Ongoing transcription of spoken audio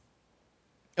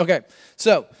Okay,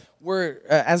 so we're,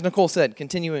 as Nicole said,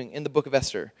 continuing in the book of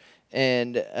Esther.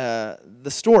 And the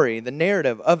story, the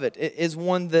narrative of it, is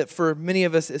one that for many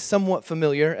of us is somewhat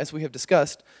familiar, as we have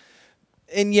discussed.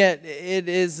 And yet it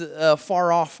is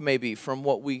far off maybe from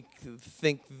what we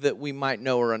think that we might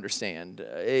know or understand.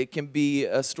 It can be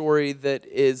a story that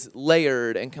is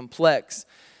layered and complex.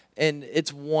 And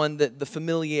it's one that the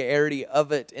familiarity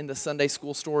of it in the Sunday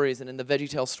school stories and in the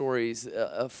VeggieTale stories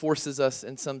forces us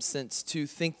in some sense to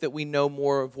think that we know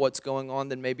more of what's going on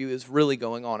than maybe is really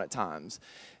going on at times.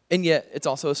 And yet it's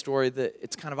also a story that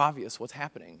it's kind of obvious what's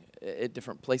happening at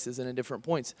different places and at different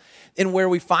points. And where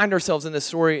we find ourselves in this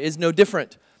story is no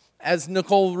different. As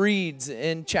Nicole reads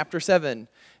in chapter 7,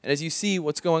 and as you see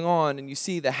what's going on and you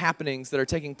see the happenings that are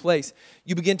taking place,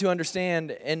 you begin to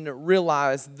understand and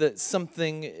realize that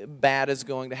something bad is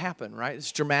going to happen, right?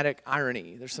 It's dramatic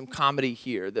irony. There's some comedy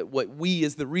here that what we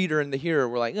as the reader and the hearer,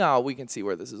 we're like, oh, we can see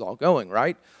where this is all going,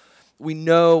 right? We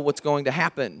know what's going to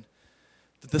happen,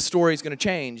 that the story is going to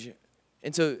change.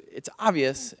 And so it's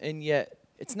obvious, and yet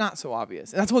it's not so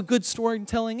obvious. And that's what good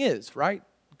storytelling is, right?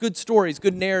 Good stories,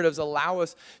 good narratives allow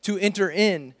us to enter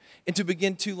in and to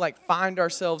begin to find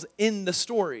ourselves in the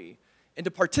story and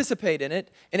to participate in it.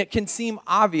 And it can seem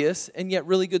obvious, and yet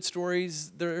really good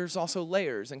stories, there's also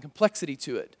layers and complexity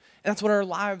to it. And that's what our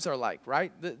lives are like,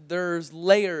 right? There's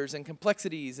layers and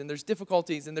complexities, and there's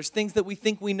difficulties, and there's things that we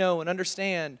think we know and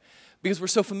understand because we're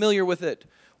so familiar with it,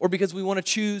 or because we want to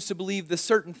choose to believe this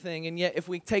certain thing. And yet if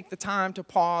we take the time to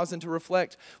pause and to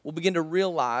reflect, we'll begin to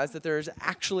realize that there's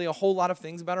actually a whole lot of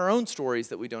things about our own stories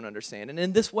that we don't understand. And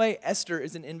in this way, Esther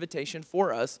is an invitation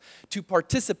for us to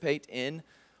participate in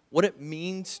what it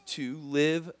means to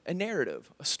live a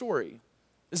narrative, a story.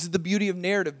 This is the beauty of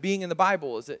narrative being in the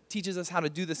Bible, is it teaches us how to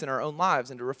do this in our own lives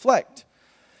and to reflect.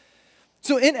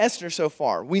 So in Esther so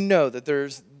far, we know that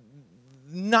there's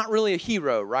not really a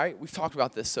hero, right? We've talked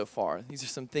about this so far. These are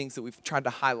some things that we've tried to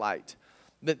highlight.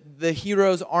 That the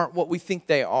heroes aren't what we think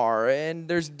they are. And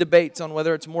there's debates on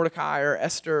whether it's Mordecai or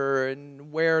Esther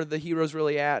and where the hero's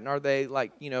really at. And are they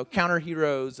counter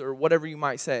heroes or whatever you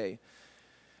might say.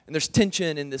 And there's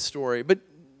tension in this story. But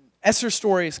Esther's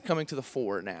story is coming to the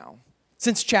fore now.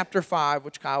 Since chapter 5,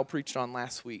 which Kyle preached on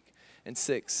last week, and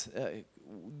 6,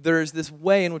 there's this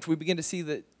way in which we begin to see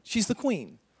that she's the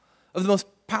queen of the most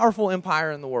powerful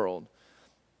empire in the world.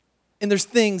 And there's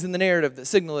things in the narrative that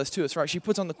signal this to us, right? She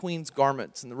puts on the queen's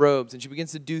garments and the robes, and she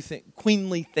begins to do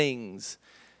queenly things.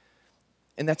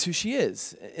 And that's who she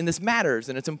is. And this matters,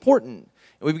 and it's important.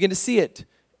 And we begin to see it.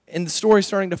 And the story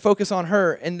starting to focus on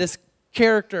her. And this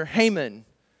character, Haman,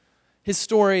 his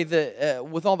story that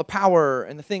with all the power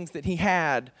and the things that he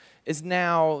had is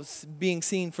now being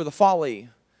seen for the folly.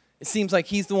 It seems like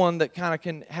he's the one that kind of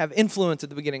can have influence at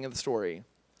the beginning of the story.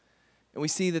 And we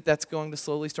see that that's going to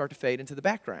slowly start to fade into the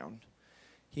background.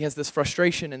 He has this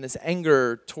frustration and this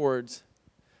anger towards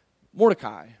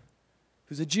Mordecai,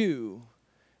 who's a Jew.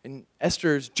 And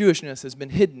Esther's Jewishness has been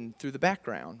hidden through the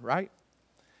background, right?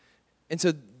 And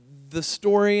so the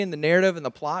story and the narrative and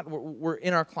the plot, we're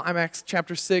in our climax,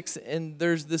 chapter 6, and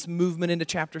there's this movement into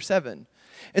chapter 7.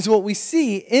 And so what we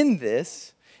see in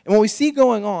this, and what we see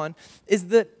going on, is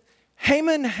that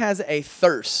Haman has a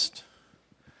thirst,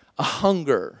 a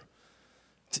hunger,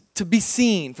 to be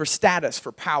seen for status,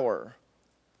 for power,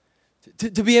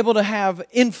 to be able to have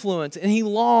influence. And he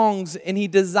longs and he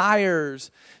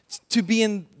desires to be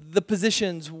in the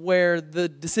positions where the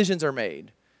decisions are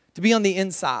made, to be on the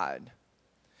inside.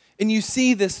 And you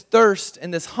see this thirst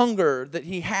and this hunger that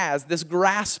he has, this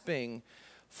grasping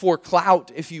for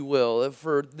clout, if you will,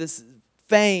 for this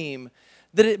fame,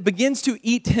 that it begins to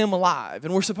eat him alive.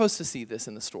 And we're supposed to see this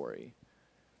in the story.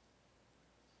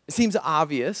 It seems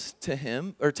obvious to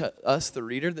him, or to us, the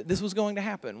reader, that this was going to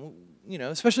happen.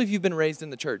 Especially if you've been raised in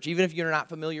the church. Even if you're not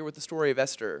familiar with the story of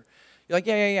Esther. You're like,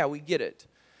 yeah, we get it.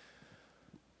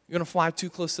 You're going to fly too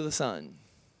close to the sun.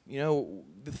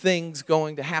 The thing's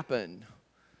going to happen.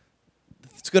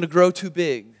 It's going to grow too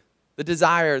big. The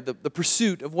desire, the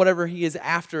pursuit of whatever he is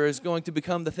after is going to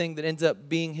become the thing that ends up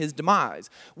being his demise.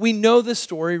 We know this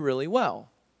story really well.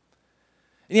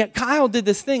 And yet Kyle did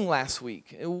this thing last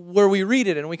week where we read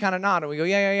it and we kind of nod and we go,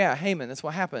 yeah, Haman, that's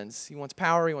what happens. He wants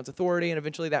power, he wants authority, and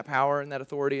eventually that power and that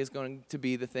authority is going to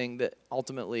be the thing that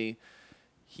ultimately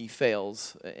he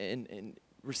fails and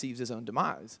receives his own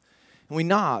demise. And we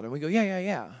nod and we go,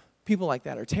 yeah. People like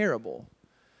that are terrible.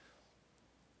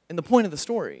 And the point of the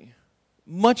story,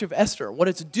 much of Esther, what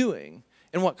it's doing,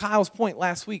 and what Kyle's point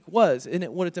last week was, and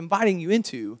what it's inviting you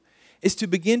into, is to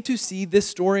begin to see this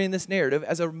story and this narrative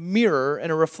as a mirror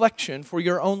and a reflection for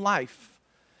your own life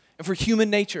and for human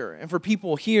nature, and for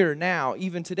people here now,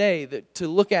 even today, that to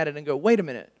look at it and go, wait a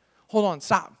minute, hold on,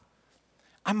 stop.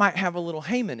 I might have a little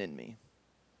Haman in me.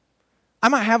 I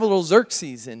might have a little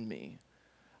Xerxes in me.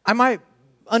 I might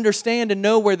understand and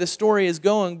know where this story is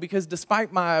going because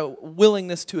despite my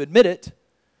willingness to admit it,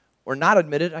 or not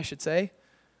admit it, I should say,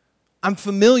 I'm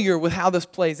familiar with how this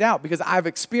plays out because I've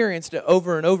experienced it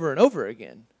over and over and over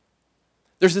again.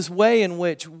 There's this way in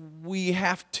which we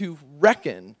have to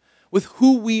reckon with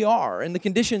who we are and the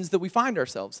conditions that we find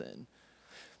ourselves in.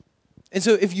 And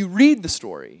so if you read the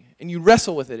story and you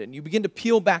wrestle with it and you begin to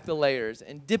peel back the layers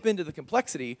and dip into the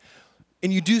complexity,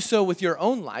 and you do so with your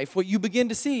own life, what you begin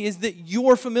to see is that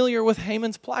you're familiar with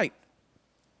Haman's plight.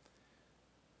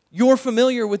 You're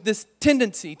familiar with this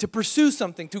tendency to pursue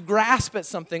something, to grasp at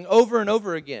something over and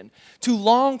over again, to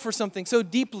long for something so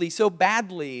deeply, so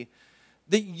badly,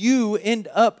 that you end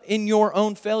up in your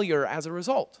own failure as a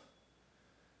result.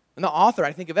 And the author,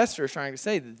 I think, of Esther is trying to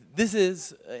say that this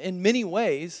is, in many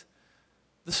ways,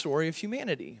 the story of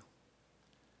humanity.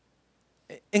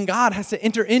 And God has to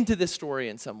enter into this story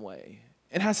in some way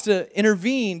and has to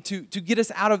intervene to get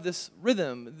us out of this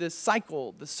rhythm, this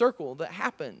cycle, this circle that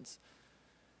happens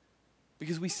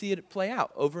because we see it play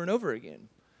out over and over again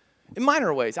in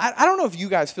minor ways. I don't know if you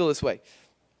guys feel this way.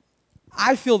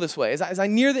 I feel this way. As I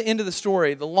near the end of the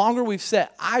story, the longer we've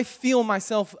set, I feel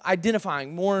myself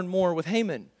identifying more and more with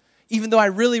Haman, even though I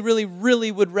really, really,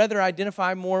 really would rather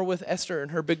identify more with Esther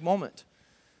and her big moment.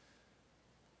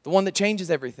 The one that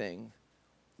changes everything.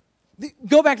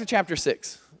 Go back to chapter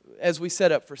 6 as we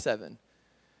set up for 7.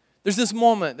 There's this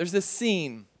moment, there's this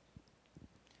scene.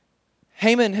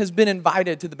 Haman has been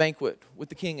invited to the banquet with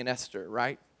the king and Esther,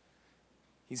 right?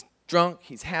 He's drunk,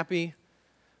 he's happy.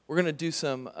 We're going to do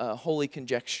some holy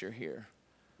conjecture here.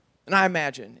 And I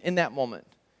imagine in that moment,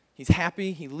 he's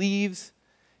happy, he leaves,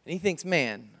 and he thinks,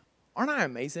 man, aren't I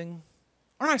amazing?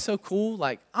 Aren't I so cool?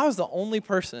 Like, I was the only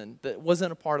person that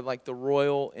wasn't a part of like the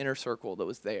royal inner circle that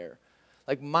was there.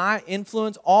 Like my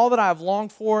influence, all that I've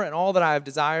longed for and all that I've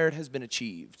desired has been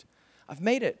achieved. I've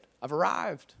made it. I've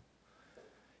arrived.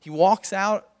 He walks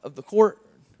out of the court,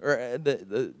 or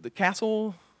the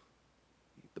castle,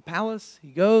 the palace. He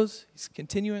goes. He's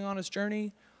continuing on his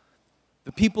journey.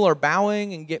 The people are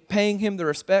bowing and paying him the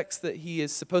respects that he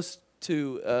is supposed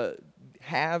to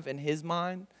have in his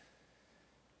mind,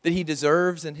 that he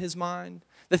deserves in his mind.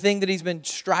 The thing that he's been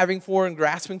striving for and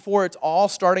grasping for, it's all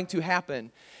starting to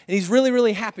happen. And he's really,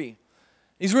 really happy.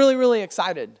 He's really, really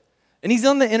excited. And he's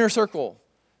on the inner circle.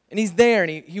 And he's there,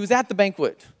 and he was at the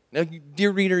banquet. Now,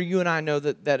 dear reader, you and I know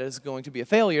that that is going to be a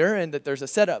failure and that there's a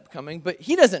setup coming, but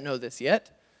he doesn't know this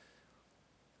yet.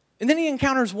 And then he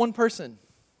encounters one person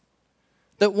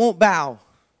that won't bow,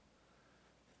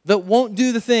 that won't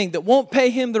do the thing, that won't pay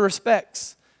him the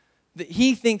respects that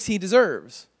he thinks he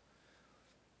deserves.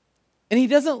 And he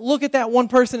doesn't look at that one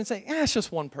person and say, it's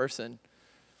just one person.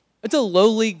 It's a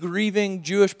lowly, grieving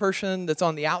Jewish person that's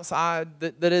on the outside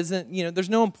that isn't, there's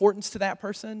no importance to that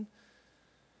person.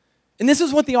 And this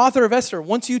is what the author of Esther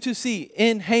wants you to see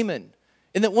in Haman,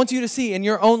 and that wants you to see in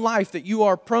your own life that you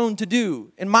are prone to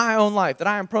do, in my own life that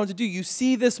I am prone to do. You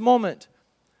see this moment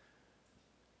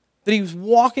that he was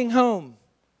walking home.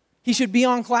 He should be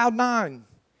on cloud 9.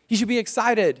 He should be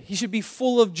excited. He should be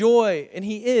full of joy, and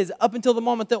he is, up until the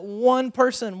moment that one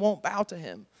person won't bow to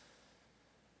him.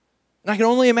 And I can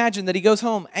only imagine that he goes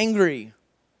home angry,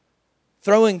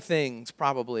 throwing things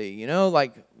probably,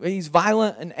 like he's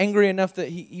violent and angry enough that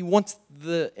he wants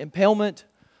the impalement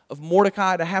of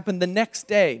Mordecai to happen the next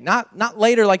day, not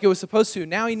later like it was supposed to.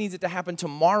 Now he needs it to happen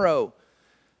tomorrow.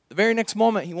 The very next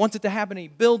moment he wants it to happen. He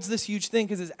builds this huge thing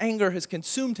because his anger has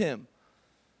consumed him.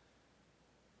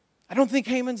 I don't think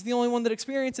Haman's the only one that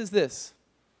experiences this.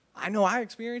 I know I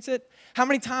experience it. How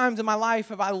many times in my life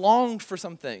have I longed for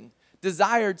something,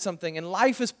 desired something, and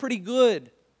life is pretty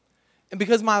good? And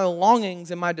because my longings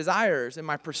and my desires and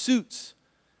my pursuits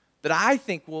that I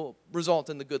think will result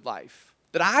in the good life,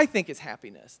 that I think is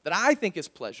happiness, that I think is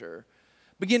pleasure,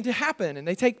 begin to happen and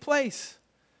they take place.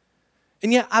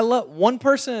 And yet I let one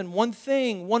person, one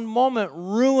thing, one moment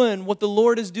ruin what the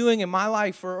Lord is doing in my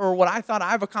life or what I thought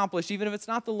I've accomplished, even if it's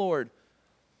not the Lord.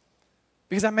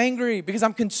 Because I'm angry, because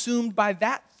I'm consumed by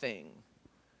that thing.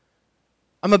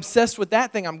 I'm obsessed with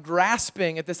that thing. I'm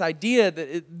grasping at this idea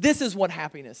that this is what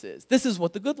happiness is. This is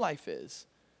what the good life is.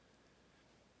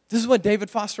 This is what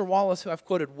David Foster Wallace, who I've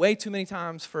quoted way too many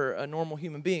times for a normal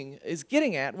human being, is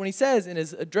getting at when he says in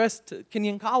his address to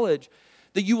Kenyon College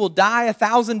that you will die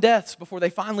 1,000 deaths before they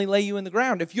finally lay you in the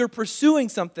ground. If you're pursuing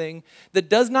something that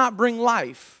does not bring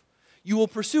life, you will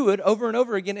pursue it over and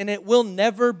over again, and it will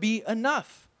never be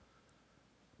enough.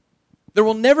 There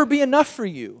will never be enough for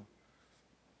you.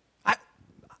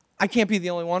 I can't be the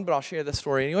only one, but I'll share this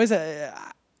story. Anyways,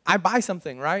 I buy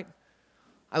something, right?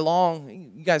 I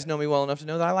long, you guys know me well enough to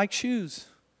know that I like shoes.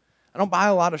 I don't buy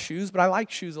a lot of shoes, but I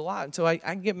like shoes a lot. And so I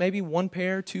can get maybe 1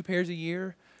 pair, 2 pairs a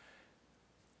year.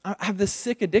 I have this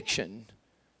sick addiction,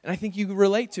 and I think you can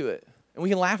relate to it. And we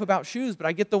can laugh about shoes, but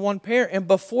I get the 1 pair, and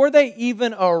before they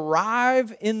even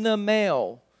arrive in the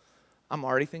mail, I'm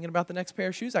already thinking about the next pair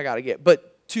of shoes I got to get.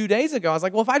 But 2 days ago, I was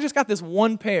like, well, if I just got this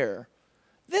 1 pair,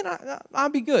 then I'll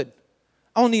be good.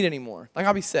 I won't need any more. Like,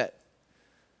 I'll be set.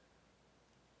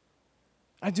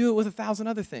 I do it with 1,000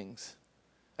 other things.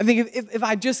 I think if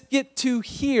I just get to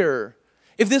here,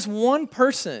 if this one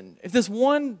person, if this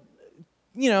one,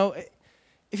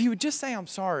 if he would just say, I'm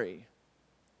sorry,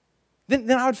 then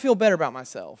I would feel better about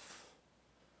myself.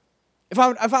 If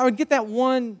I would get that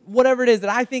one, whatever it is that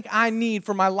I think I need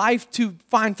for my life to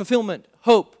find fulfillment,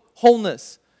 hope,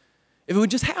 wholeness, if it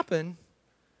would just happen,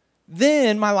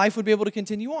 then my life would be able to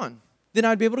continue on. Then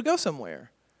I'd be able to go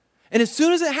somewhere. And as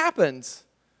soon as it happens,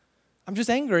 I'm just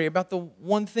angry about the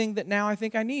one thing that now I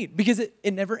think I need, because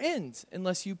it never ends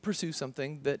unless you pursue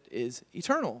something that is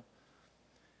eternal.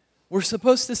 We're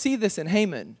supposed to see this in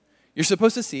Haman. You're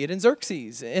supposed to see it in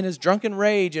Xerxes, in his drunken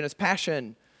rage and his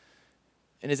passion,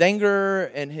 and his anger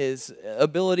and his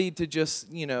ability to just,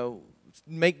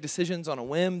 make decisions on a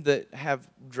whim that have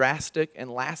drastic and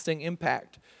lasting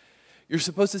impact. You're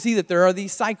supposed to see that there are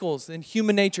these cycles in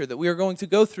human nature that we are going to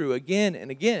go through again and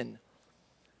again.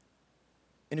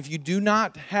 And if you do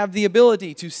not have the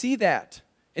ability to see that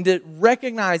and to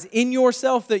recognize in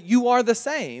yourself that you are the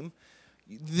same,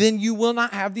 then you will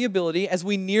not have the ability, as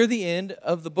we near the end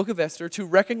of the book of Esther, to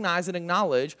recognize and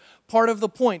acknowledge part of the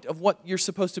point of what you're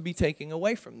supposed to be taking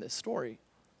away from this story.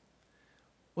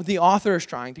 What the author is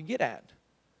trying to get at.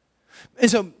 And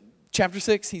so, chapter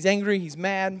 6, he's angry, he's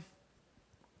mad.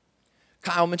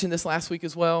 Kyle mentioned this last week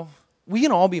as well. We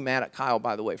can all be mad at Kyle,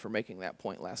 by the way, for making that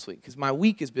point last week, because my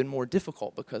week has been more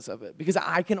difficult because of it, because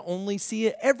I can only see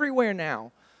it everywhere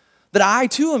now, that I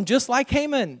too am just like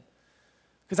Haman,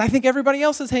 because I think everybody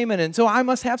else is Haman, and so I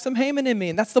must have some Haman in me,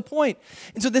 and that's the point.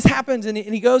 And so this happens, and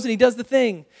he goes and he does the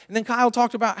thing, and then Kyle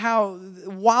talked about how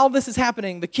while this is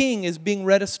happening, the king is being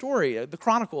read a story, the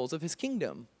chronicles of his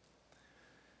kingdom.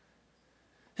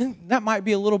 And that might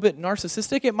be a little bit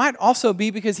narcissistic. It might also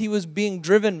be because he was being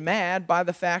driven mad by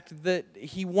the fact that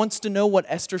he wants to know what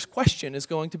Esther's question is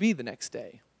going to be the next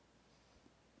day.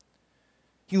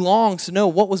 He longs to know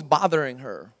what was bothering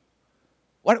her.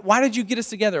 Why did you get us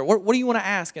together? What do you want to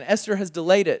ask? And Esther has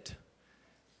delayed it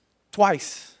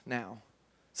twice now.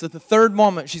 So the third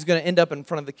moment she's going to end up in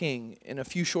front of the king in a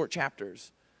few short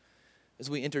chapters as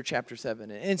we enter chapter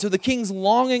 7. And so the king's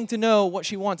longing to know what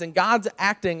she wants. And God's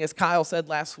acting, as Kyle said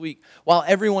last week, while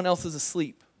everyone else is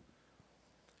asleep.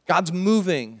 God's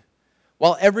moving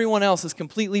while everyone else is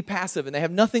completely passive and they have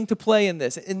nothing to play in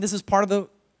this. And this is part of the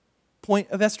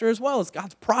point of Esther as well, is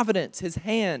God's providence, his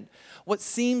hand. What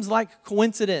seems like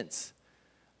coincidence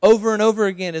over and over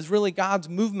again is really God's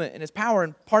movement and his power.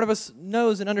 And part of us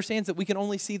knows and understands that we can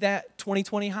only see that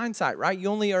 20/20 hindsight, right? You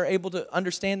only are able to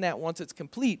understand that once it's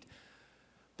complete.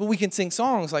 But we can sing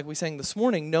songs like we sang this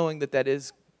morning, knowing that that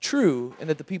is true and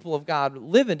that the people of God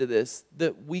live into this,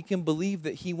 that we can believe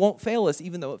that he won't fail us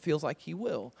even though it feels like he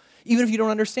will. Even if you don't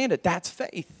understand it, that's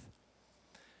faith.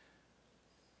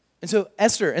 And so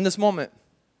Esther, in this moment,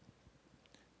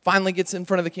 finally gets in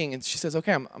front of the king and she says,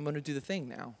 okay, I'm going to do the thing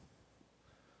now.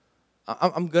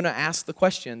 I'm going to ask the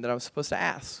question that I was supposed to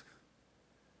ask.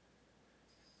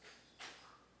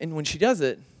 And when she does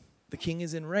it, the king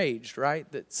is enraged, right?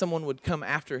 That someone would come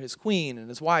after his queen and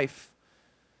his wife,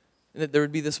 and that there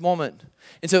would be this moment.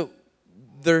 And so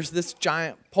there's this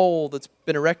giant pole that's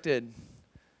been erected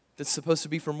that's supposed to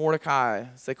be for Mordecai,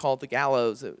 as they call it, the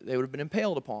gallows, that they would have been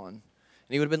impaled upon. And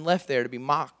he would have been left there to be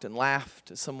mocked and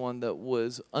laughed as someone that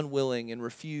was unwilling and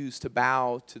refused to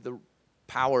bow to the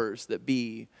powers that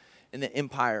be in the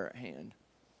empire at hand.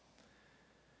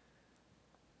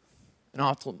 And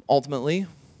ultimately,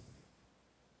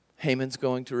 Haman's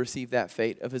going to receive that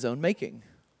fate of his own making.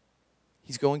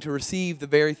 He's going to receive the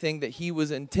very thing that he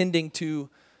was intending to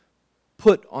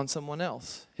put on someone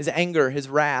else. His anger, his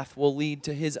wrath will lead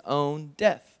to his own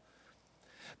death.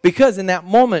 Because in that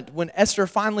moment, when Esther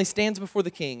finally stands before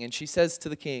the king and she says to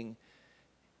the king,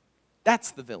 that's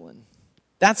the villain.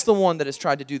 That's the one that has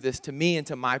tried to do this to me and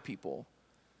to my people.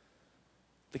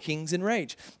 The king's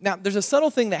enraged. Now, there's a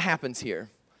subtle thing that happens here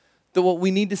that what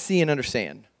we need to see and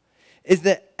understand is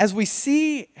that as we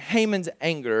see Haman's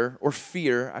anger, or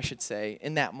fear, I should say,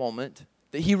 in that moment,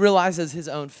 that he realizes his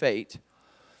own fate,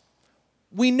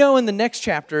 we know in the next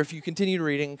chapter, if you continue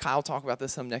reading, Kyle will talk about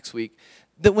this some next week,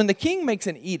 that when the king makes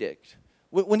an edict,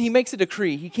 When he makes a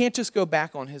decree, he can't just go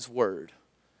back on his word.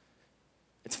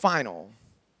 It's final.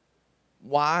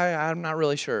 Why? I'm not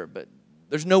really sure, but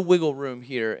there's no wiggle room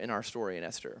here in our story in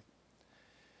Esther.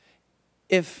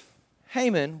 If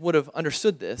Haman would have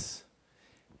understood this,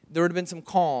 there would have been some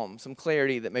calm, some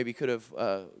clarity that maybe could have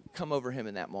come over him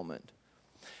in that moment.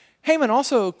 Haman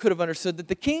also could have understood that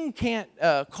the king can't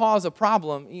cause a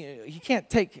problem. He can't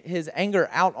take his anger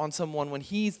out on someone when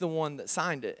he's the one that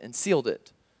signed it and sealed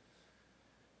it.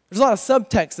 There's a lot of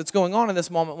subtext that's going on in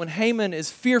this moment when Haman is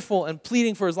fearful and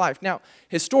pleading for his life. Now,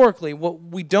 historically, what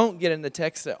we don't get in the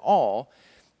text at all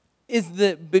is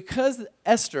that because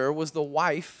Esther was the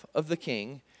wife of the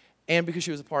king and because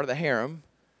she was a part of the harem,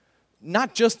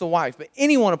 not just the wife, but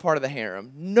anyone a part of the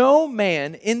harem, no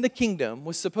man in the kingdom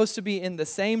was supposed to be in the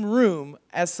same room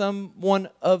as someone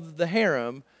of the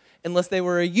harem unless they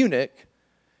were a eunuch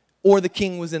or the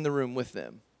king was in the room with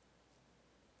them.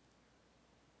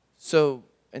 So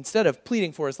instead of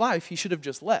pleading for his life, he should have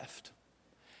just left.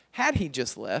 Had he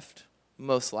just left,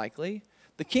 most likely,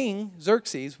 the king,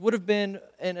 Xerxes, would have been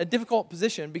in a difficult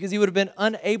position because he would have been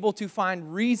unable to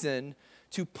find reason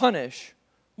to punish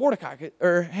Mordecai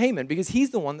or Haman because he's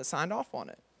the one that signed off on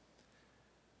it.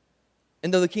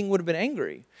 And though the king would have been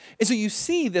angry. And so you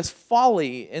see this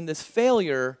folly and this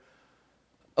failure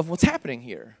of what's happening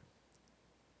here.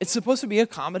 It's supposed to be a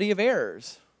comedy of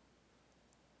errors.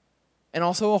 And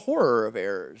also a horror of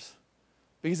errors.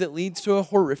 Because it leads to a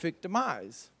horrific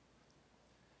demise.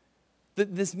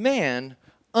 This man,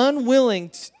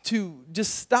 unwilling to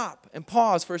just stop and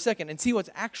pause for a second and see what's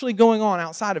actually going on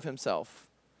outside of himself,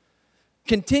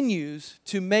 continues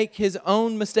to make his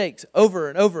own mistakes over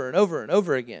and over and over and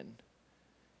over again.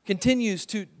 Continues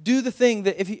to do the thing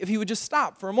that if he would just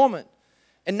stop for a moment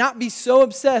and not be so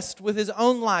obsessed with his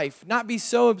own life, not be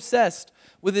so obsessed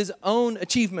with his own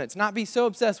achievements, not be so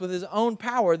obsessed with his own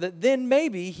power that then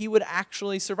maybe he would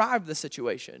actually survive the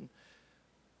situation.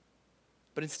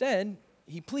 But instead,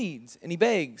 he pleads and he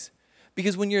begs.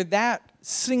 Because when you're that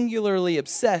singularly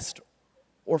obsessed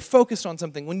or focused on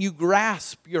something, when you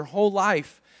grasp your whole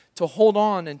life to hold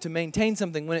on and to maintain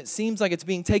something, when it seems like it's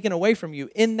being taken away from you,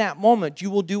 in that moment,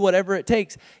 you will do whatever it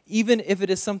takes, even if it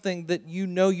is something that you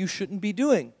know you shouldn't be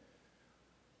doing.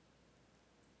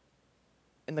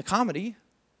 And the comedy,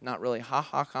 not really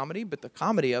ha-ha comedy, but the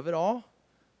comedy of it all,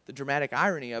 the dramatic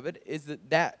irony of it, is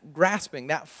that grasping,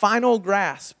 that final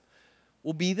grasp,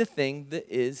 will be the thing that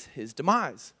is his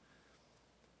demise.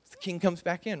 The king comes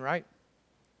back in, right?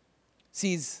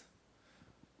 Sees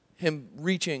him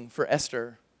reaching for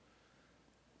Esther.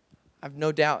 I have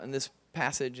no doubt in this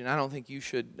passage, and I don't think you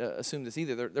should assume this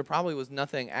either, there probably was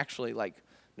nothing actually like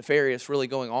nefarious really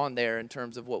going on there in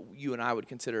terms of what you and I would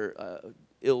consider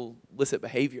illicit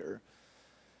behavior.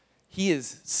 He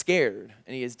is scared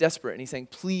and he is desperate and he's saying,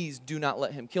 please do not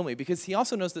let him kill me, because he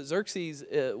also knows that Xerxes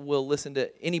will listen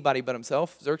to anybody but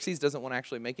himself. Xerxes doesn't want to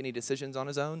actually make any decisions on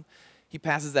his own. He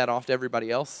passes that off to everybody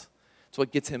else. It's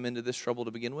what gets him into this trouble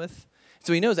to begin with.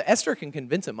 So he knows that Esther can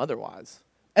convince him otherwise.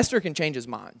 Esther can change his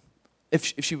mind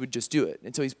if she would just do it.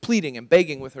 And so he's pleading and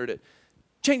begging with her to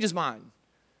change his mind.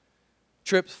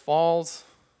 Trips, falls,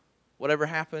 whatever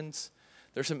happens.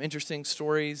 There's some interesting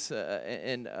stories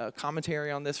and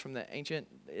commentary on this from the ancient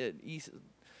East,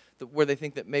 where they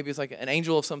think that maybe it's like an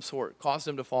angel of some sort caused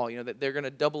him to fall, that they're going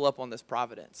to double up on this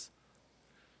providence.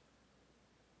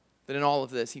 That in all of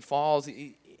this, he falls,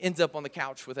 he ends up on the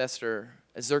couch with Esther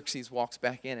as Xerxes walks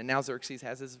back in, and now Xerxes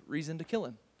has his reason to kill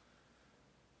him.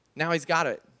 Now he's got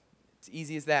it. It's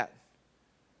easy as that.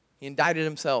 He indicted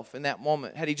himself in that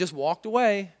moment. Had he just walked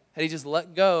away, had he just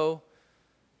let go,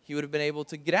 he would have been able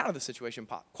to get out of the situation,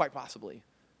 quite possibly.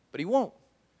 But he won't.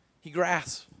 He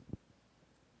grasps.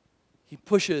 He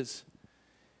pushes.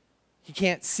 He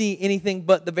can't see anything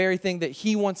but the very thing that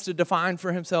he wants to define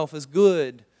for himself as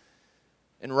good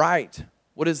and right.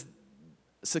 What is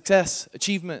success,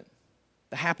 achievement,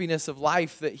 the happiness of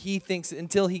life that he thinks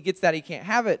until he gets that he can't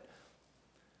have it.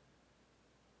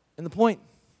 And the point,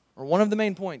 or one of the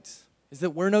main points, is that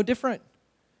we're no different.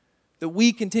 That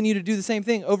we continue to do the same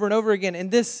thing over and over again. And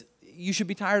this, you should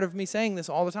be tired of me saying this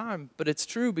all the time, but it's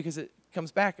true because it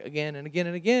comes back again and again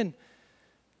and again.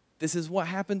 This is what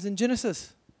happens in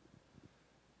Genesis.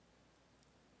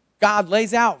 God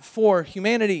lays out for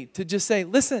humanity to just say,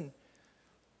 listen,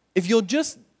 if you'll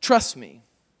just trust me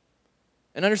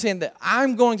and understand that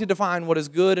I'm going to define what is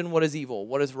good and what is evil,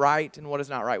 what is right and what is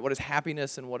not right, what is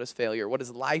happiness and what is failure, what is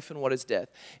life and what is death.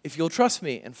 If you'll trust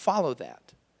me and follow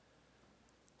that,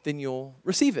 then you'll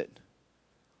receive it.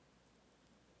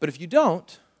 But if you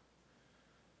don't,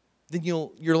 then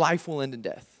your life will end in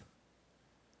death.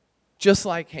 Just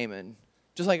like Haman,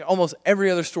 Just like almost every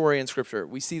other story in Scripture,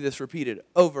 we see this repeated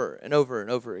over and over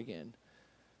and over again.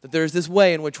 That there's this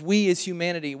way in which we as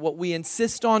humanity, what we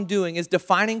insist on doing is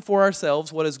defining for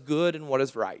ourselves what is good and what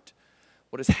is right,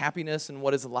 what is happiness and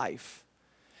what is life.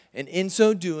 And in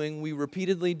so doing, we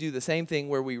repeatedly do the same thing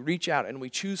where we reach out and we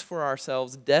choose for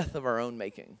ourselves death of our own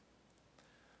making.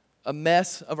 A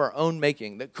mess of our own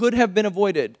making that could have been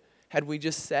avoided had we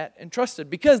just sat and trusted.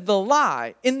 Because the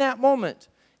lie in that moment,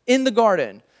 in the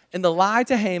garden, and the lie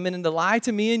to Haman and the lie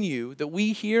to me and you that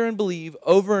we hear and believe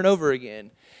over and over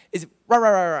again is,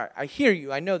 right. I hear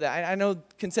you. I know that. I know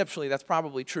conceptually that's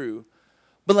probably true.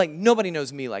 But like nobody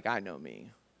knows me like I know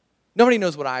me. Nobody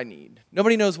knows what I need.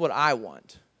 Nobody knows what I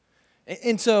want.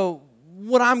 And so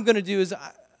what I'm going to do is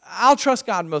I'll trust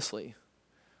God mostly.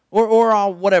 Or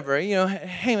I'll whatever. You know,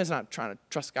 Haman's not trying to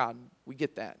trust God. We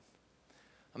get that.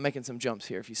 I'm making some jumps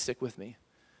here if you stick with me.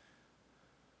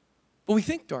 But we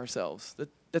think to ourselves that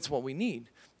that's what we need.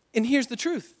 And here's the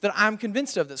truth that I'm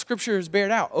convinced of, that Scripture has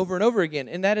bared out over and over again,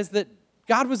 and that is that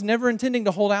God was never intending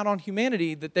to hold out on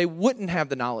humanity that they wouldn't have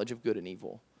the knowledge of good and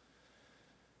evil.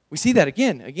 We see that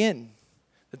again,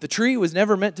 that the tree was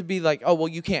never meant to be like, oh, well,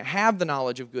 you can't have the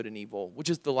knowledge of good and evil, which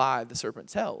is the lie the serpent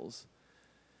tells.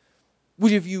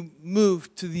 Which if you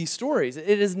move to these stories, it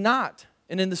is not.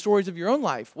 And in the stories of your own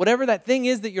life, whatever that thing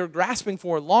is that you're grasping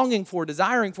for, longing for,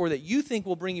 desiring for, that you think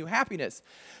will bring you happiness,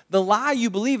 the lie you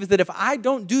believe is that if I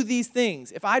don't do these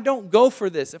things, if I don't go for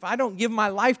this, if I don't give my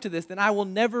life to this, then I will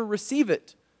never receive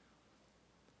it.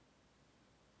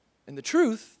 And the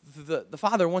truth, the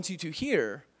Father wants you to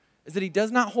hear, is that He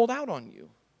does not hold out on you,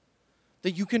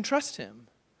 that you can trust Him,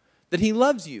 that He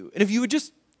loves you. And if you would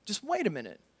just wait a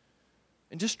minute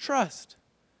and just trust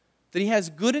that He has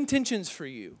good intentions for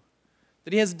you,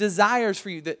 that He has desires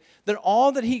for you, that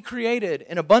all that He created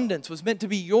in abundance was meant to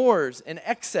be yours in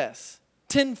excess,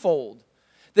 tenfold.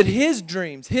 That His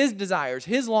dreams, His desires,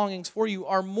 His longings for you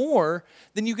are more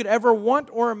than you could ever want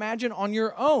or imagine on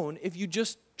your own if you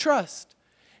just trust.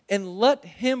 And let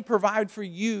Him provide for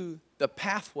you the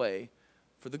pathway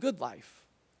for the good life.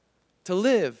 To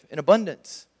live in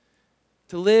abundance.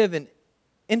 To live in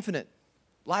infinite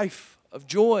life of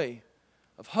joy,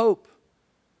 of hope.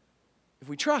 If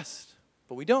we trust.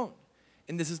 But we don't.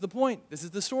 And this is the point. This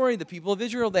is the story. The people of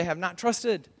Israel, they have not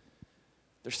trusted.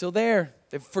 They're still there.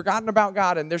 They've forgotten about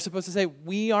God. And they're supposed to say,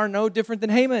 we are no different than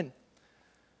Haman.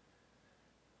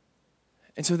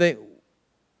 And so they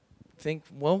think,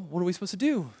 well, what are we supposed to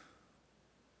do?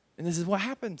 And this is what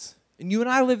happens. And you and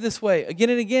I live this way again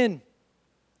and again.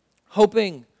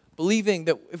 Hoping, believing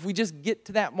that if we just get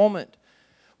to that moment,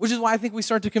 which is why I think we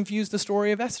start to confuse the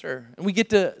story of Esther. And we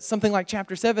get to something like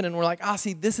chapter 7 and we're like,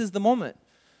 see, this is the moment.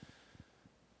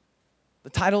 The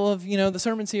title of, the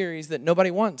sermon series that nobody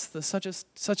wants,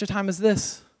 such a time as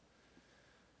this.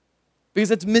 Because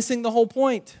it's missing the whole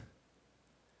point.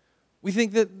 We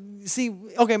think that,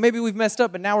 okay, maybe we've messed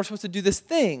up, but now we're supposed to do this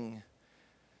thing.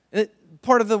 And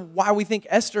part of why we think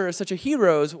Esther is such a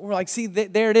hero is we're like,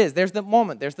 there it is. There's the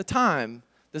moment. There's the time.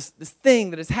 This thing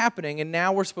that is happening, and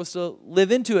now we're supposed to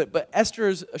live into it. But Esther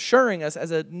is assuring us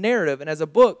as a narrative and as a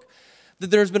book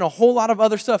that there's been a whole lot of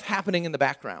other stuff happening in the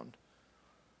background.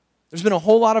 There's been a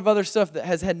whole lot of other stuff that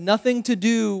has had nothing to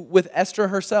do with Esther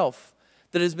herself,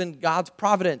 that has been God's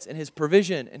providence and His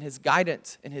provision and His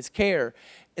guidance and His care,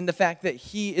 and the fact that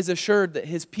He is assured that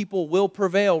His people will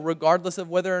prevail regardless of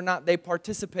whether or not they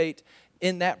participate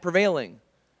in that prevailing.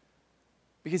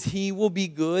 Because He will be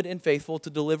good and faithful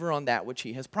to deliver on that which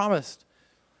He has promised.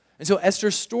 And so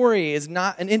Esther's story is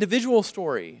not an individual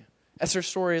story. Esther's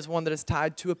story is one that is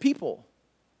tied to a people.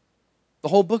 The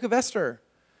whole book of Esther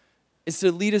is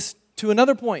to lead us to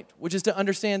another point, which is to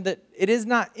understand that it is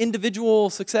not individual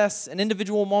success and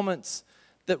individual moments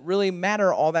that really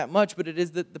matter all that much, but it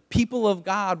is that the people of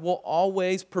God will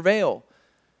always prevail.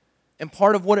 And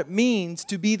part of what it means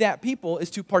to be that people is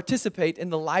to participate in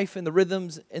the life and the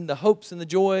rhythms and the hopes and the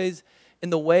joys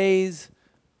and the ways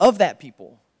of that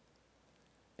people.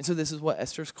 And so this is what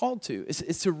Esther's called to,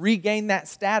 is to regain that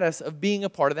status of being a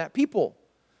part of that people.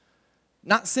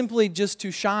 Not simply just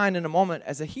to shine in a moment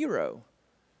as a hero.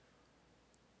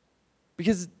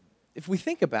 Because if we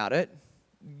think about it,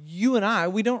 you and I,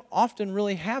 we don't often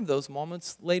really have those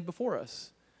moments laid before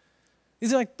us.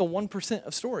 These are like the 1%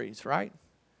 of stories, right?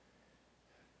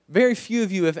 Very few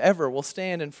of you, if ever, will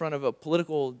stand in front of a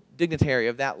political dignitary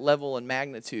of that level and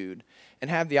magnitude and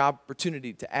have the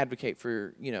opportunity to advocate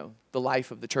for, the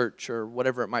life of the church or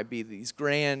whatever it might be, these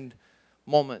grand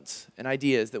moments and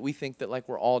ideas that we think that like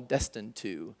we're all destined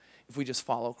to if we just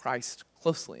follow Christ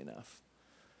closely enough.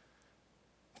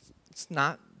 It's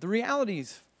not the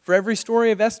realities. For every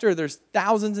story of Esther, there's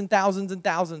thousands and thousands and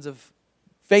thousands of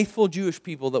faithful Jewish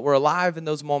people that were alive in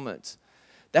those moments,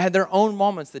 that had their own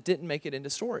moments that didn't make it into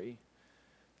story,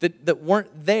 that weren't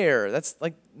there. That's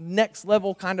like next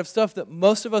level kind of stuff that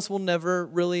most of us will never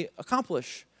really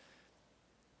accomplish.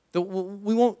 That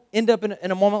we won't end up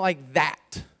in a moment like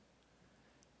that.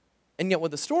 And yet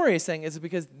what the story is saying is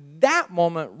because that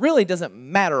moment really doesn't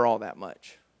matter all that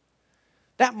much.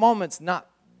 That moment's not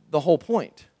the whole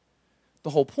point.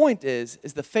 The whole point is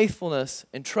the faithfulness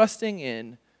and trusting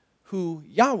in who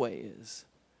Yahweh is.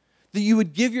 That you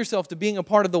would give yourself to being a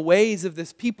part of the ways of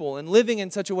this people and living in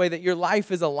such a way that your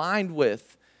life is aligned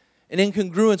with and in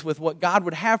congruence with what God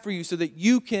would have for you so that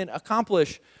you can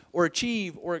accomplish or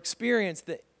achieve or experience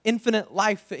the infinite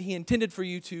life that He intended for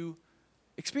you to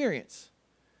experience.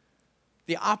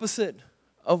 The opposite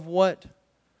of what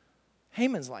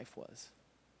Haman's life was.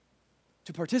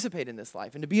 To participate in this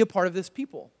life and to be a part of this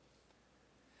people.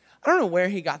 I don't know where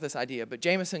he got this idea, but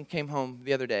Jameson came home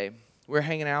the other day. We were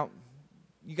hanging out.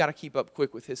 You got to keep up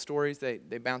quick with his stories. They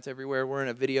bounce everywhere. We're in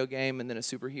a video game and then a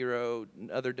superhero,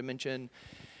 other dimension. And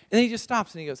then he just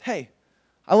stops and he goes, "Hey,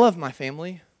 I love my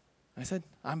family." I said,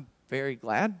 "I'm very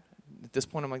glad." At this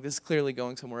point, I'm like, this is clearly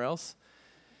going somewhere else.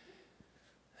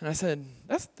 And I said,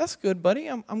 that's good, buddy.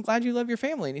 I'm glad you love your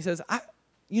family. And he says,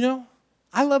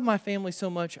 I love my family so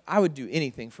much, I would do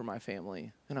anything for my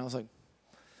family. And I was like,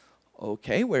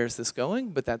 okay, where's this going?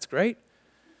 But that's great.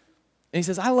 And he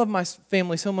says, I love my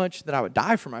family so much that I would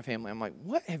die for my family. I'm like,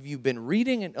 what have you been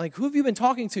reading? And like, who have you been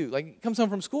talking to? Like, he comes home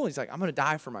from school. And he's like, I'm going to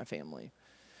die for my family.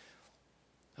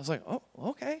 I was like, oh,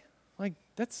 okay. Like,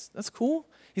 that's cool.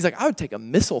 He's like, I would take a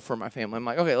missile for my family. I'm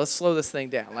like, okay, let's slow this thing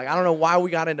down. Like, I don't know why we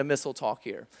got into missile talk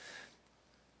here.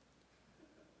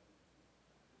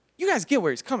 You guys get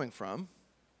where he's coming from.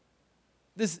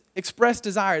 This expressed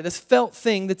desire, this felt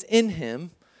thing that's in him,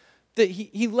 that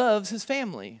he loves his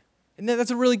family. And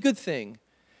that's a really good thing.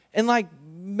 And like,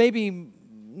 maybe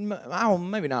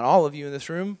not all of you in this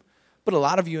room, but a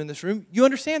lot of you in this room, you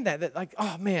understand that like,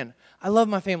 oh man, I love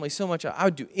my family so much, I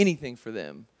would do anything for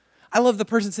them. I love the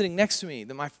person sitting next to me,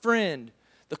 my friend,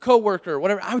 the coworker,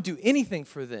 whatever. I would do anything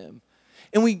for them.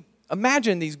 And we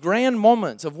imagine these grand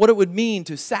moments of what it would mean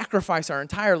to sacrifice our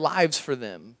entire lives for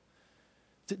them,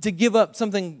 to give up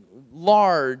something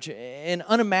large and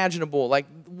unimaginable. Like,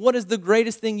 what is the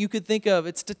greatest thing you could think of?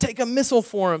 It's to take a missile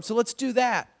for them, so let's do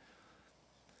that.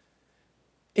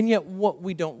 And yet what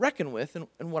we don't reckon with,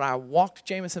 and what I walked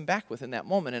Jameson back with in that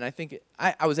moment, and I think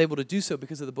I was able to do so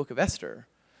because of the book of Esther,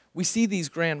 we see these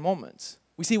grand moments.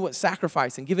 We see what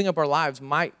sacrifice and giving up our lives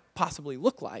might possibly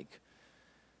look like.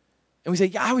 And we say,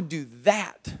 yeah, I would do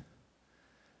that.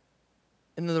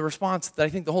 And then the response that I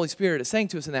think the Holy Spirit is saying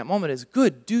to us in that moment is,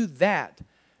 good, do that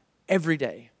every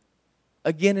day,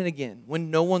 again and again, when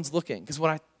no one's looking. Because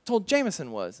what I told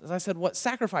Jameson was, as I said, what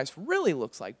sacrifice really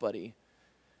looks like, buddy,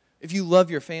 if you love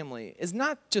your family, is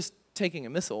not just taking a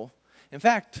missile. In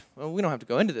fact, well, we don't have to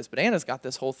go into this, but Anna's got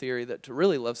this whole theory that to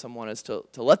really love someone is to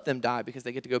let them die because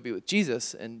they get to go be with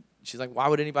Jesus. And she's like, why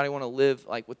would anybody want to live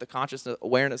like with the consciousness,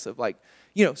 awareness of like,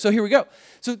 so here we go.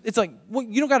 So it's like, well,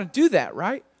 you don't got to do that,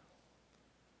 right?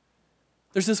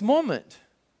 There's this moment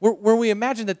where we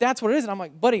imagine that that's what it is. And I'm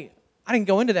like, buddy, I didn't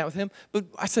go into that with him. But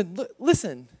I said,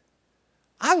 listen,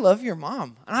 I love your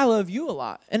mom. And I love you a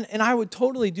lot. And I would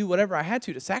totally do whatever I had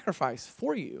to sacrifice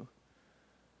for you.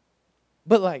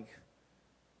 But like,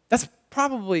 that's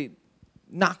probably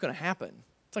not going to happen.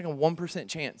 It's like a 1%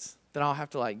 chance that I'll have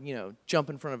to jump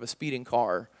in front of a speeding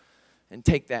car and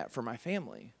take that for my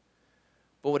family.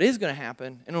 But what is going to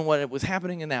happen, and what was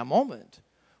happening in that moment,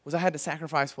 was I had to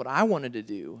sacrifice what I wanted to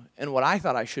do and what I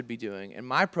thought I should be doing and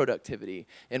my productivity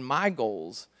and my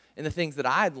goals and the things that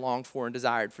I had longed for and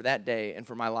desired for that day and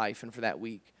for my life and for that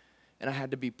week. And I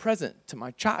had to be present to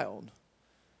my child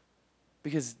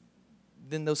because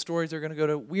then those stories are going to go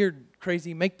to weird,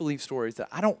 crazy, make-believe stories that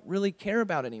I don't really care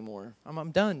about anymore.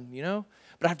 I'm done,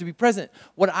 But I have to be present.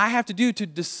 What I have to do to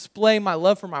display my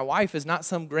love for my wife is not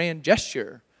some grand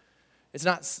gesture. It's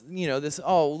not, this,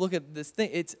 oh, look at this thing.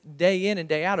 It's day in and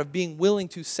day out of being willing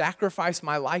to sacrifice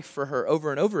my life for her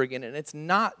over and over again. And it's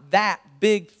not that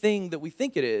big thing that we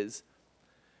think it is,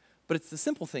 but it's the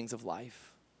simple things of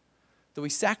life that we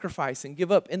sacrifice and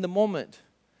give up in the moment.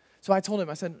 So I told him,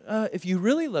 I said, if you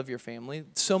really love your family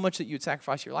so much that you'd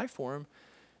sacrifice your life for them,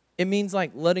 it means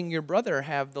like letting your brother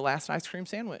have the last ice cream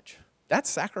sandwich. That's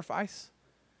sacrifice.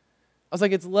 I was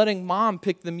like, it's letting mom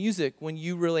pick the music when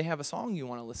you really have a song you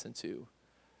want to listen to.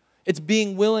 It's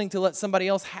being willing to let somebody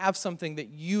else have something that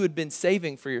you had been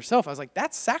saving for yourself. I was like,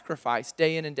 that's sacrifice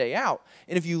day in and day out.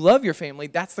 And if you love your family,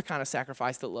 that's the kind of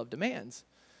sacrifice that love demands.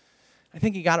 I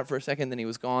think he got it for a second, then he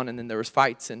was gone, and then there was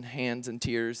fights and hands and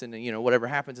tears and, whatever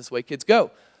happens, this way kids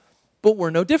go. But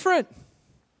we're no different.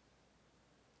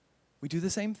 We do the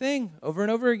same thing over and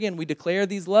over again. We declare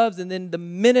these loves, and then the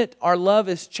minute our love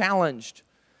is challenged,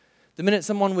 the minute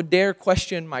someone would dare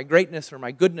question my greatness or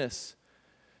my goodness,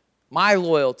 my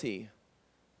loyalty,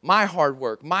 my hard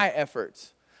work, my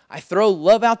efforts, I throw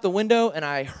love out the window and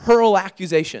I hurl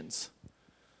accusations.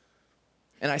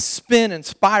 And I spin and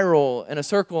spiral in a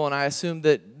circle, and I assume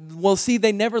that, well, see,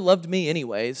 they never loved me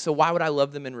anyways, so why would I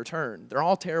love them in return? They're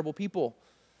all terrible people.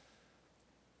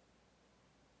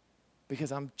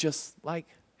 Because I'm just like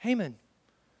Haman.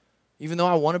 Even though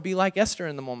I want to be like Esther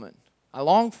in the moment. I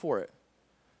long for it.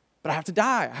 But I have to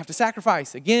die. I have to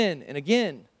sacrifice again and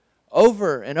again,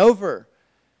 over and over.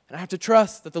 And I have to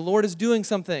trust that the Lord is doing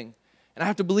something. And I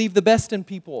have to believe the best in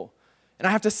people. And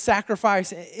I have to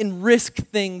sacrifice and risk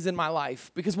things in my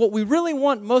life. Because what we really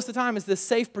want most of the time is this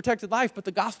safe, protected life. But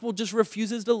the gospel just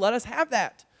refuses to let us have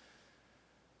that.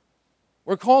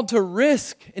 We're called to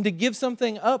risk and to give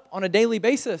something up on a daily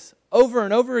basis, over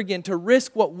and over again, to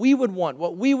risk what we would want,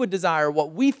 what we would desire,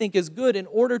 what we think is good in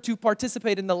order to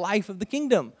participate in the life of the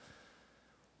kingdom.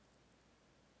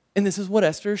 And this is what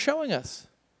Esther is showing us,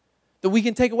 that we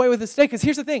can take away with us today. Because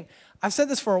here's the thing, I've said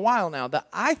this for a while now, that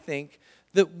I think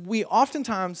that we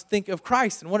oftentimes think of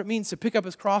Christ and what it means to pick up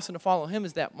his cross and to follow him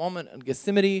as that moment of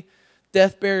Gethsemane,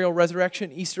 death, burial,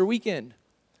 resurrection, Easter weekend.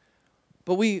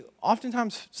 But we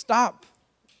oftentimes stop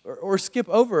or skip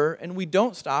over, and we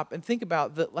don't stop and think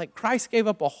about that, like Christ gave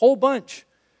up a whole bunch.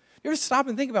 You ever stop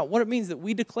and think about what it means that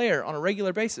we declare on a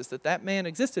regular basis that that man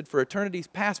existed for eternities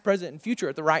past, present, and future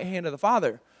at the right hand of the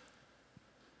Father?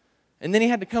 And then he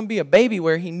had to come be a baby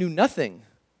where he knew nothing.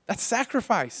 That's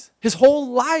sacrifice. His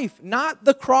whole life, not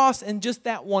the cross and just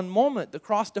that one moment. The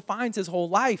cross defines his whole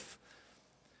life.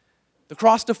 The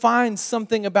cross defines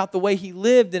something about the way he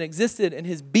lived and existed and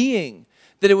his being,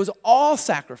 that it was all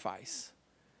sacrifice.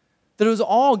 That it was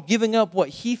all giving up what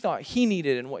he thought he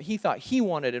needed and what he thought he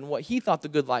wanted and what he thought the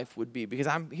good life would be. Because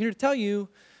I'm here to tell you,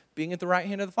 being at the right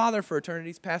hand of the Father for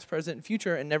eternities past, present, and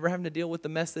future, and never having to deal with the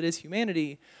mess that is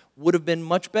humanity would have been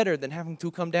much better than having to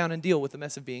come down and deal with the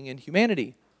mess of being in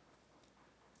humanity.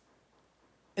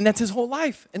 And that's his whole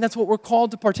life. And that's what we're called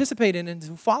to participate in and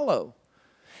to follow.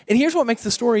 And here's what makes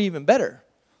the story even better,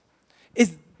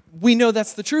 is we know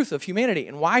that's the truth of humanity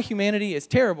and why humanity is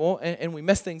terrible and we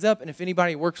mess things up. And if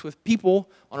anybody works with people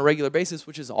on a regular basis,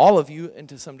 which is all of you and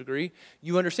to some degree,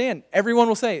 you understand. Everyone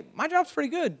will say, my job's pretty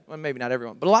good. Well, maybe not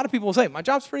everyone, but a lot of people will say, my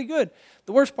job's pretty good.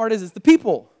 The worst part is the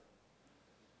people.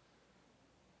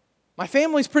 My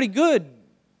family's pretty good.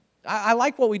 I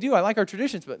like what we do. I like our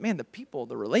traditions. But man, the people,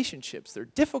 the relationships, they're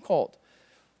difficult.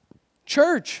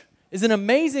 Church is an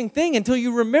amazing thing until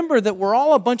you remember that we're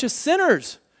all a bunch of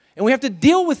sinners. And we have to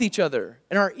deal with each other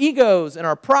and our egos and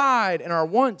our pride and our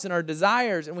wants and our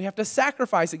desires. And we have to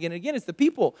sacrifice again and again. It's the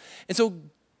people. And so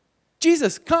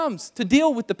Jesus comes to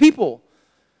deal with the people.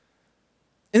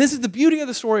 And this is the beauty of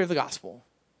the story of the gospel.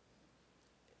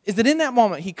 Is that in that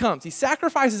moment he comes. He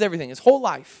sacrifices everything, his whole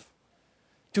life,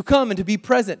 to come and to be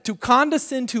present, to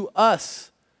condescend to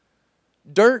us,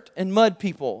 dirt and mud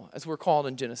people, as we're called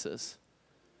in Genesis.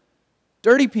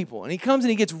 Dirty people. And he comes and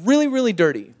he gets really, really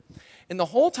dirty. And the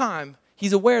whole time,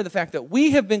 he's aware of the fact that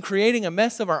we have been creating a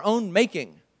mess of our own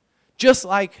making, just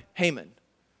like Haman.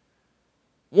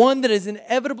 One that is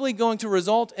inevitably going to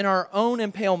result in our own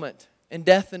impalement and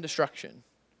death and destruction.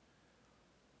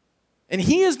 And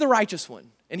he is the righteous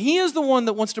one. And he is the one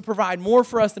that wants to provide more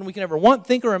for us than we can ever want,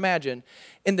 think, or imagine.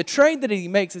 And the trade that he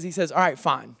makes is he says, all right,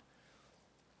 fine.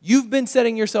 You've been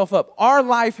setting yourself up. Our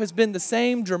life has been the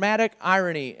same dramatic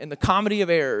irony and the comedy of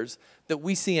errors that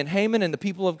we see in Haman and the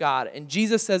people of God. And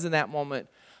Jesus says in that moment,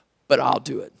 but I'll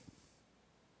do it.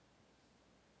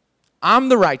 I'm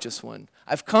the righteous one.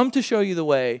 I've come to show you the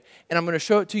way, and I'm going to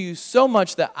show it to you so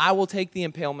much that I will take the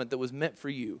impalement that was meant for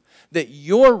you, that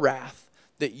your wrath,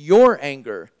 that your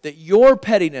anger, that your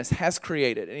pettiness has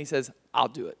created. And he says, I'll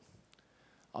do it.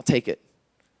 I'll take it.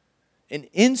 And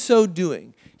in so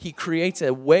doing, he creates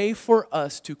a way for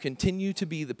us to continue to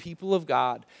be the people of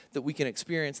God, that we can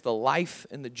experience the life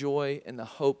and the joy and the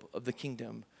hope of the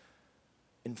kingdom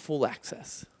in full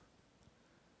access.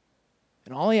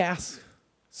 And all he asks,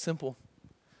 simple,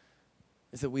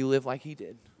 is that we live like he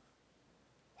did.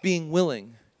 Being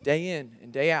willing, day in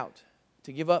and day out,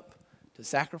 to give up, to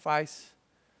sacrifice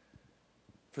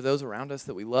for those around us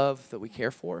that we love, that we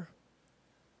care for.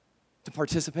 To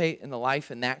participate in the life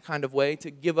in that kind of way,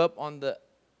 to give up on the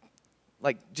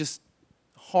just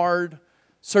hard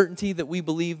certainty that we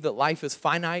believe that life is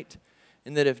finite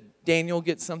and that if Daniel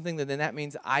gets something, then that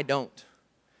means I don't.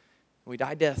 We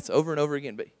die deaths over and over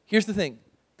again. But here's the thing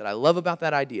that I love about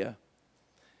that idea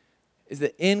is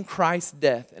that in Christ's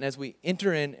death, and as we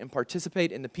enter in and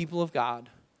participate in the people of God,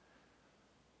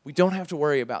 we don't have to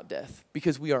worry about death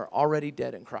because we are already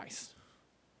dead in Christ.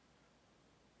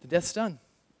 The death's done.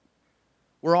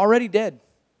 We're already dead.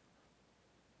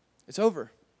 It's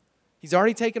over. He's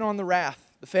already taken on the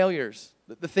wrath, the failures,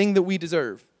 the thing that we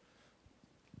deserve.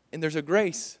 And there's a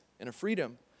grace and a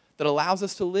freedom that allows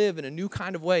us to live in a new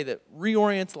kind of way that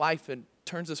reorients life and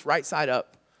turns us right side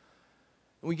up.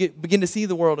 And we begin to see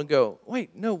the world and go,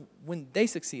 wait, no, when they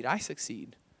succeed, I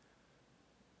succeed.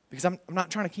 Because I'm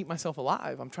not trying to keep myself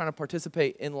alive. I'm trying to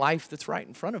participate in life that's right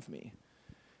in front of me.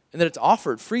 And that it's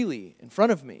offered freely in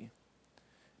front of me.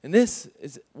 And this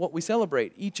is what we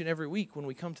celebrate each and every week when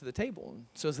we come to the table. And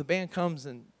so as the band comes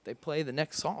and they play the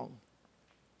next song,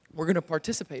 we're going to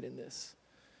participate in this,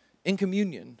 in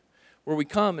communion, where we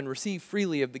come and receive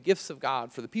freely of the gifts of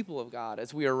God for the people of God,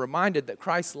 as we are reminded that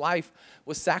Christ's life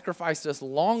was sacrificed to us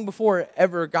long before it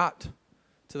ever got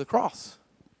to the cross.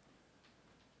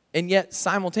 And yet,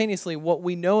 simultaneously, what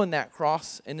we know in that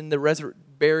cross and in the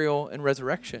burial and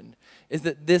resurrection is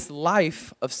that this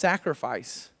life of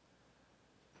sacrifice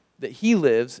that he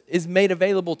lives is made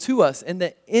available to us, and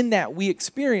that in that we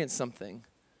experience something.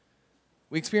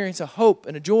 We experience a hope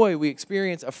and a joy. We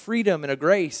experience a freedom and a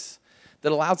grace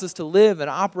that allows us to live and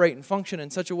operate and function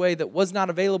in such a way that was not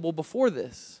available before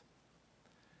this.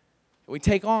 We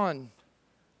take on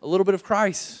a little bit of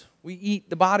Christ. We eat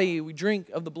the body, we drink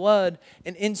of the blood,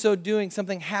 and in so doing,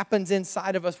 something happens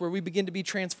inside of us where we begin to be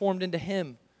transformed into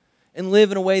him and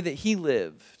live in a way that he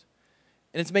lived.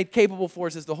 And it's made capable for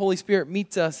us as the Holy Spirit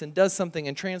meets us and does something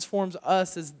and transforms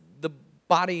us as the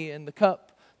body and the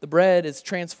cup. The bread is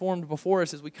transformed before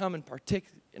us as we come and partake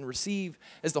and receive,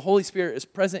 as the Holy Spirit is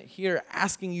present here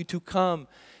asking you to come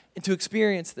and to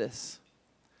experience this.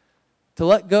 To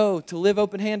let go, to live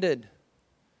open-handed,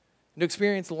 and to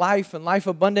experience life and life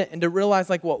abundant, and to realize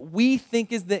like what we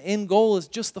think is the end goal is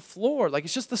just the floor. Like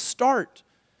it's just the start.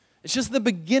 It's just the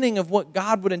beginning of what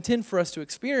God would intend for us to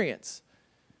experience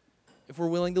if we're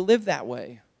willing to live that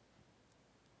way.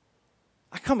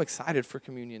 I come excited for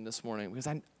communion this morning because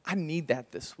I need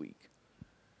that this week.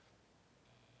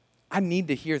 I need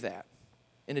to hear that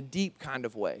in a deep kind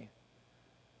of way.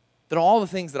 That all the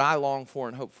things that I long for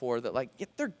and hope for, that like, yeah,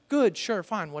 they're good, sure,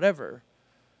 fine, whatever.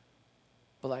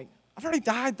 But like, I've already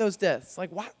died those deaths.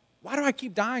 Like, why do I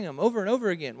keep dying them over and over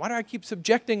again? Why do I keep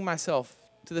subjecting myself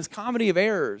to this comedy of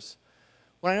errors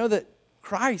when I know that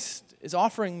Christ is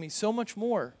offering me so much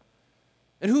more?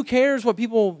 And who cares what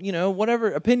people,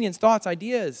 whatever opinions, thoughts,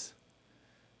 ideas.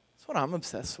 That's what I'm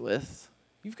obsessed with.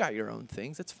 You've got your own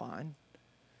things. It's fine.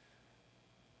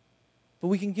 But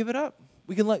we can give it up.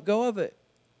 We can let go of it.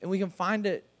 And we can find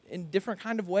it in different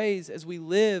kind of ways as we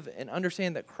live and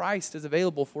understand that Christ is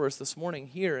available for us this morning,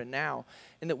 here and now.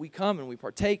 And that we come and we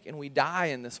partake and we die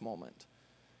in this moment.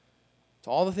 To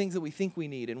all the things that we think we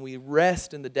need. And we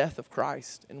rest in the death of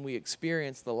Christ. And we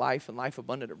experience the life and life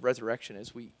abundant of resurrection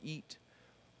as we eat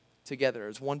together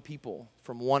as one people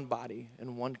from one body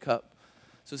and one cup.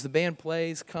 So as the band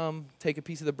plays, come, take a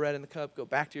piece of the bread and the cup, go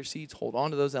back to your seats, hold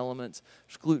on to those elements.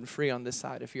 There's gluten-free on this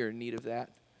side if you're in need of that.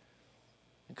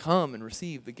 And come and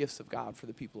receive the gifts of God for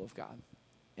the people of God.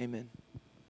 Amen.